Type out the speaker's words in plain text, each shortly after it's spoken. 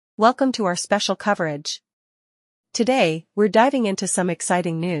Welcome to our special coverage. Today, we're diving into some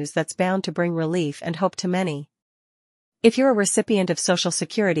exciting news that's bound to bring relief and hope to many. If you're a recipient of Social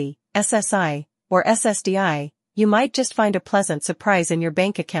Security, SSI, or SSDI, you might just find a pleasant surprise in your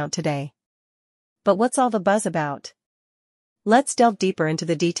bank account today. But what's all the buzz about? Let's delve deeper into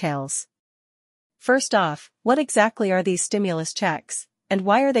the details. First off, what exactly are these stimulus checks, and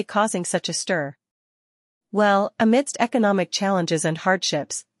why are they causing such a stir? Well, amidst economic challenges and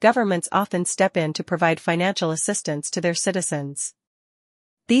hardships, governments often step in to provide financial assistance to their citizens.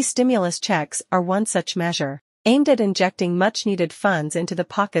 These stimulus checks are one such measure, aimed at injecting much-needed funds into the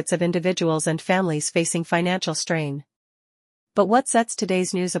pockets of individuals and families facing financial strain. But what sets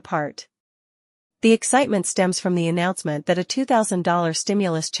today's news apart? The excitement stems from the announcement that a $2,000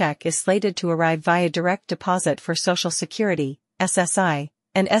 stimulus check is slated to arrive via direct deposit for Social Security, SSI,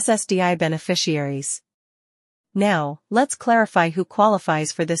 and SSDI beneficiaries. Now, let's clarify who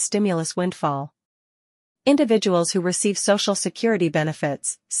qualifies for this stimulus windfall. Individuals who receive Social Security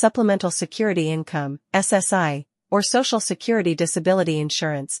benefits, Supplemental Security Income, SSI, or Social Security Disability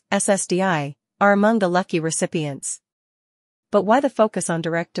Insurance, SSDI, are among the lucky recipients. But why the focus on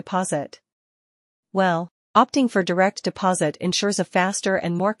direct deposit? Well, opting for direct deposit ensures a faster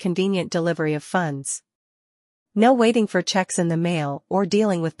and more convenient delivery of funds. No waiting for checks in the mail or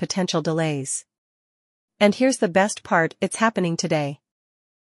dealing with potential delays. And here's the best part, it's happening today.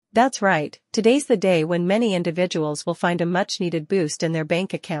 That's right, today's the day when many individuals will find a much-needed boost in their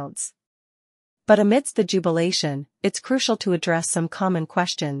bank accounts. But amidst the jubilation, it's crucial to address some common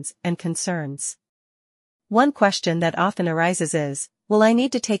questions and concerns. One question that often arises is, will I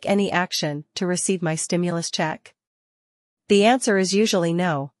need to take any action to receive my stimulus check? The answer is usually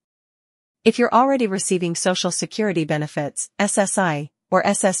no. If you're already receiving Social Security benefits, SSI, or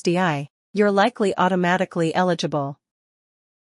SSDI, you're likely automatically eligible.